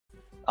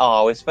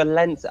Oh, it's for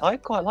lens. I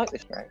quite like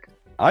this track.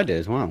 I do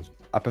as well.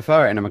 I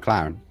prefer it in a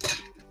McLaren.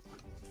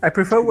 I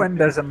prefer when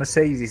there's a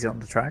Mercedes on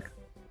the track.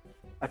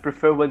 I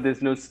prefer when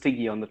there's no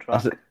Stiggy on the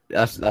track.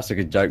 That's a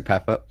good joke,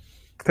 Pepper.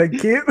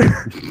 Thank you.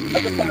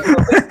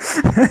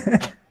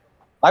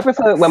 I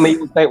prefer it when we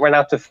don't run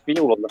out of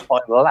fuel on the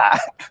final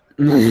lap.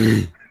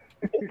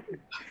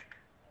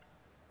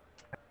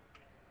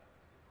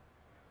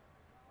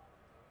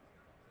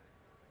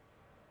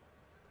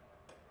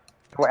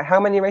 Wait, how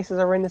many races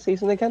are in the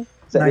season again?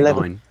 Is it 9.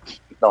 11?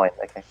 9,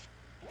 okay.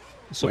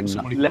 So,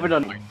 11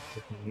 on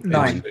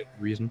 9.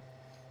 Reason.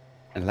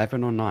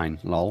 11 or 9,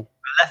 lol.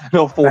 11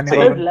 or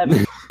 14.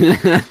 11.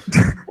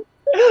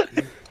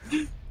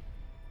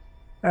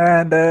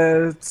 And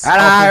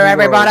Hello,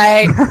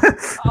 everybody!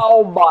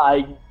 Oh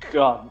my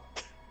god.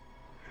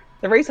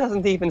 The race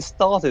hasn't even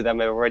started and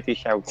we're already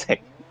shouting.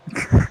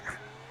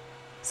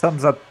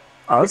 Sums up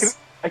us.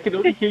 I can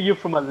only hear you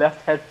from my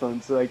left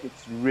headphone, so like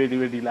it's really,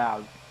 really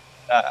loud.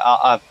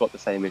 I've got the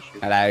same issue.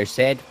 Hello,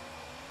 Sid.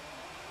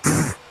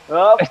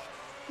 Oh,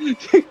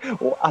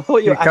 Well, I thought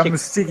you Here were actually...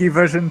 comes Sticky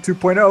version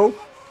 2.0.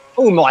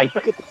 Oh my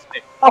goodness.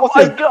 oh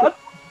my god!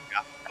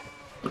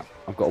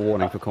 I've got a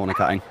warning for corner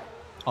cutting.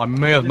 I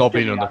may have not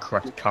been in the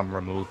correct camera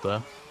mode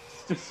there.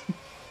 Just You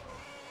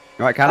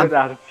right, get Callum?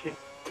 out of here.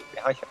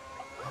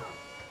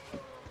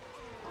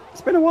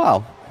 It's been a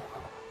while.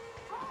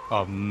 I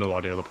have no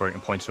idea the breaking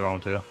points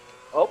around here.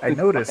 Oh, I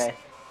noticed. okay.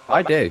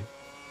 I do.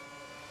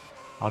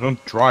 I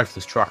don't drive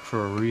this track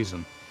for a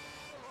reason.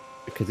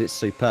 Because it's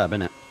superb,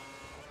 isn't it?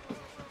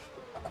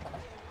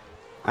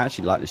 I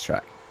actually like this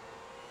track.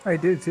 I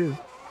do too.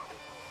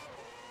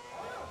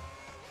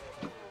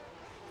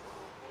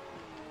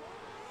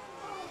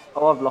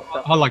 Oh, I've locked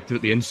up. I liked it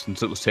at the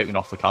instant it was taken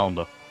off the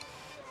calendar.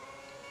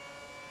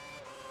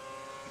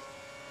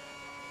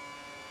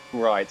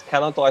 Right,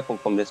 can I dive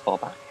from this far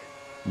back?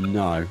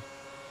 No.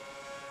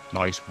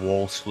 Nice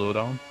wall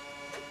slowdown.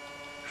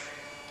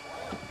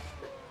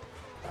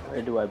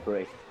 Where do I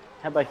brake?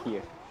 How about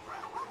here?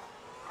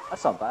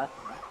 That's not bad.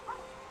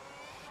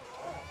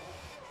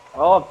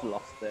 Oh, I've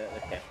lost it.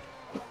 Okay.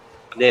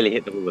 Nearly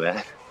hit the wall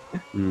there.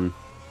 Hmm.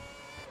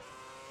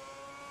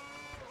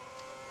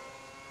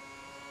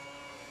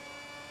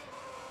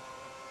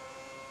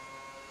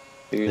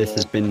 This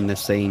has been the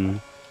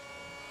scene.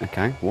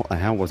 Okay, what the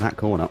hell was that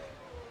corner?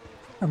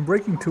 I'm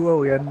breaking too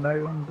early and I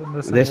don't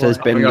understand This why. has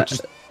been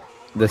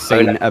the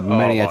scene of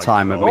many a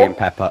time of me and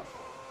Pepper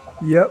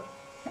Yep.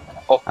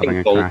 Of having a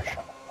ping pong, crash.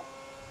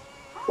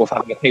 of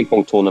having a ping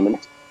pong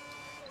tournament.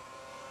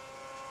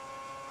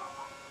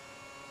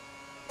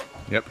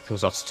 Yep,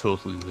 because that's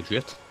totally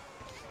legit.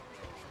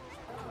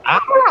 Ah!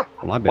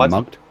 Well, I've been What?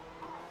 mugged.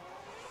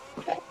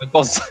 The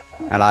boss.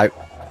 Hello.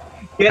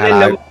 Get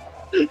Hello.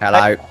 in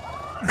Hello.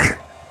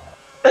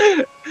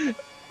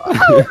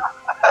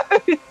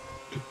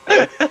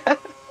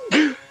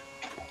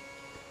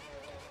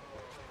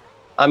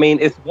 I mean,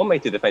 it's one way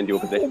to defend your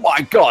Oh position.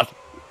 my god!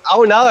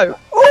 Oh no!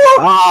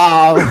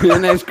 Oh,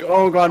 and it's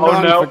all gone Oh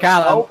wrong no! for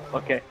Callum. Oh,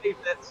 okay.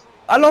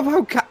 I love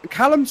how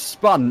Callum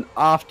spun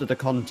after the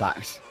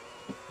contact.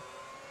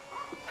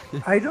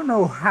 I don't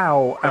know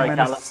how I Sorry,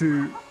 managed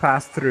to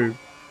pass through.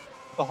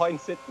 Behind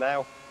Sid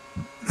now.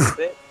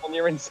 Sit on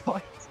your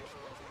inside.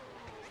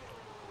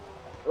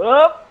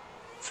 Oh!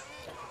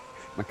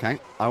 Okay,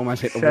 I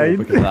almost hit the Shame. wall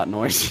because of that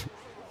noise.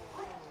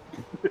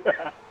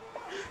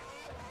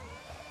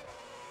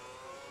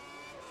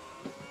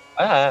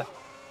 Ah.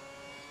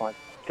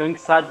 Going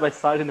side by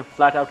side in a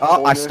flat out Oh,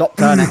 corner. I stopped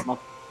turning.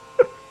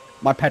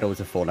 My pedals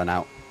have fallen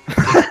out.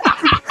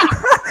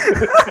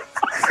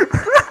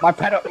 my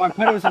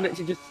pedals have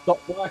literally just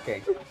stopped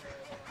working.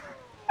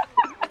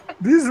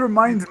 This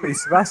reminds me,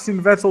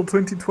 Sebastian Vettel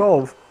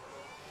 2012.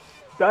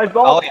 Dive Oh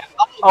ball. yeah.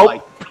 Oh. My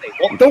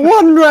God. The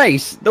one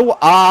race!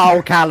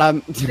 Oh,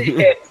 Callum!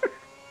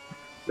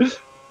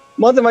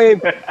 Minding my own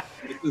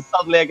business,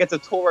 suddenly I get a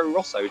Toro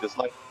Rosso just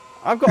like...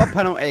 I've got a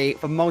penalty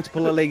for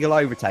multiple illegal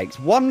overtakes.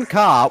 One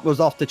car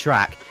was off the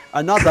track,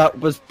 another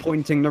was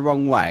pointing the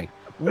wrong way.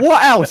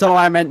 What else am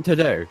I meant to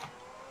do?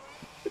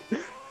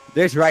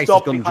 This race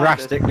Stop has gone behind us.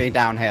 drastically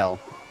downhill.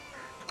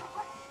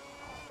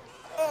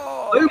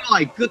 Oh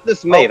my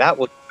goodness me, that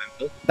was...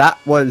 That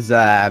was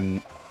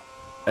a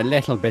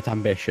little bit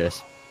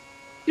ambitious.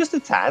 Just a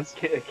tad.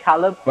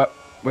 Callum. But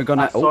we're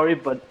gonna... I'm sorry,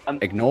 but I'm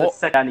ignore. the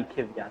second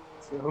caveat.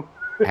 So.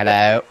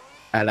 Hello.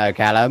 Hello,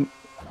 Callum.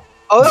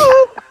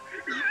 Oh!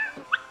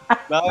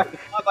 No,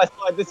 side by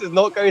side, this is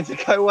not going to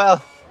go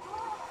well.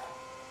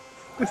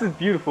 This is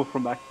beautiful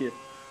from back here.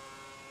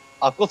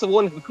 I've got a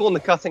warning for corner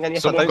cutting, and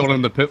yes, Someone I don't... gone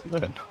in the pit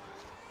then.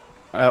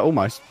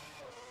 Almost.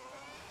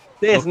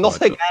 This, Look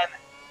not like it. again.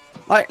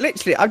 Like,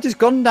 literally, I've just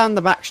gone down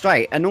the back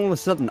straight, and all of a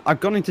sudden, I've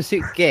gone into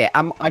 6th gear,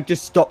 and I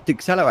just stopped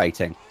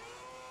accelerating.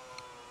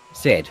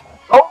 Sid.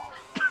 Oh!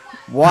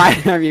 Why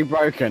have you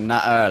broken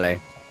that early?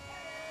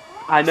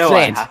 I know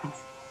Sid. I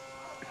have.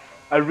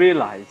 I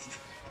realized.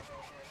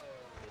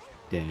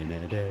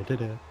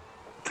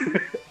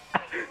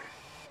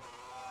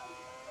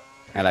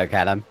 Hello,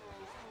 Callum.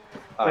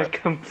 I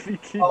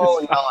completely Oh,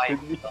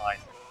 distracted nice, me.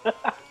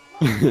 nice.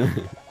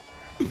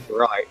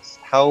 Right.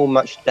 How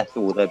much death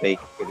will there be?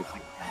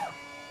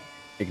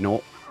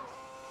 Ignore.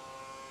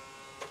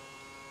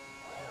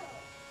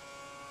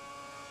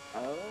 Oh,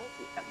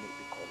 that may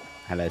be cool.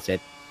 Hello, Sid.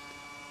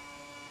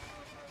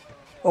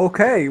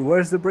 Okay,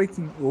 where's the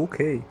breaking?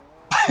 Okay.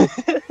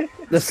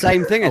 The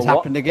same thing has Oh, what?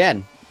 happened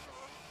again.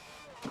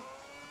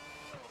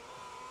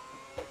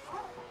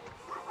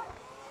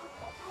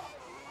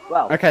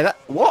 Well, Okay,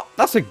 what?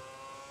 That's a...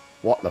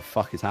 What the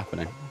fuck is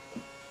happening?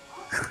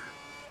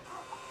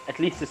 at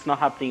least it's not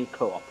happening in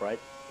co-op, right?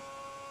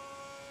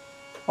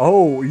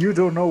 Oh, you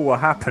don't know what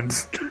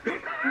happens.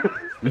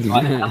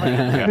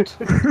 Yet.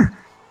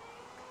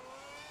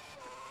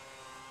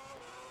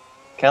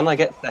 Can I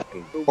get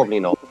second? Probably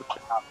not.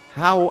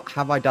 How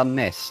have I done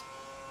this?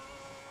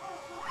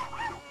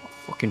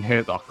 Fucking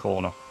hate that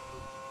corner.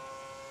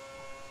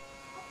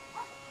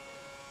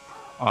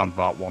 And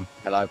that one.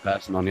 Hello,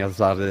 person on the other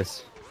side of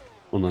this.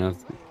 Oh, no.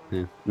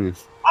 Yeah,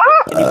 yes.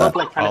 Can you go,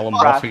 like, kind of Alan,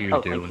 crash? what are you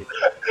Oh, thank doing?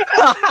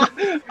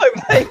 you. I'm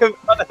playing in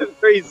front of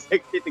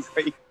 360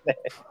 degrees there.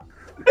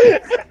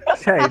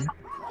 Shane,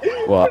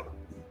 What?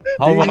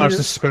 How have I you- managed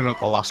to spin at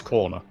the last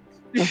corner?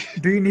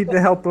 do you need the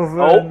help of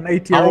Oh, an How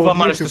 80-year-old have I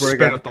managed to YouTuber spin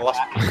again? at the last...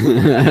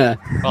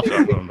 That's what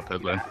I'm going to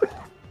pit lane.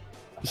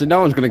 So no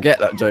one's going to get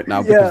that joke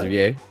now because of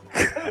you.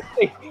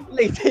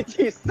 Lee, did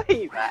you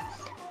see that?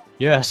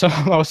 Yeah, so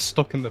I was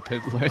stuck in the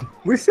pit lane.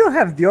 We still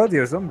have the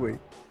audio, don't we?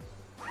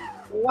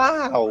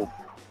 Wow.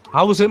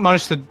 How was it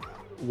managed to...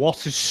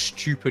 What a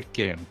stupid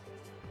game.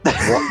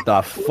 What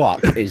the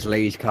fuck is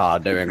Lee's car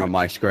doing on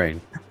my screen?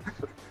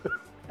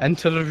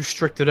 Enter the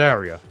restricted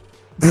area.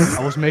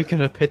 I was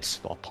making a pit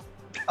stop.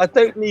 I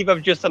don't believe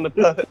I've just done a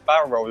perfect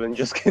barrel roll and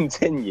just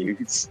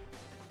continued.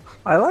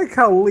 I like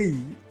how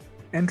Lee,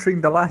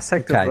 entering the last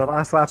sector Okay, of the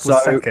last lap,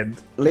 was so-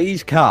 second.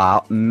 Lee's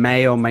car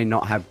may or may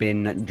not have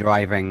been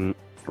driving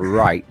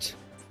right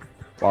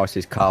whilst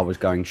his car was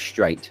going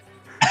straight.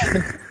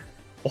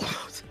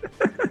 What?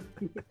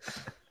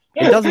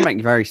 It doesn't make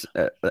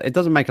it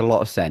doesn't make a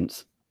lot of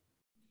sense.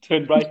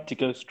 Turn right to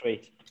go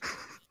straight.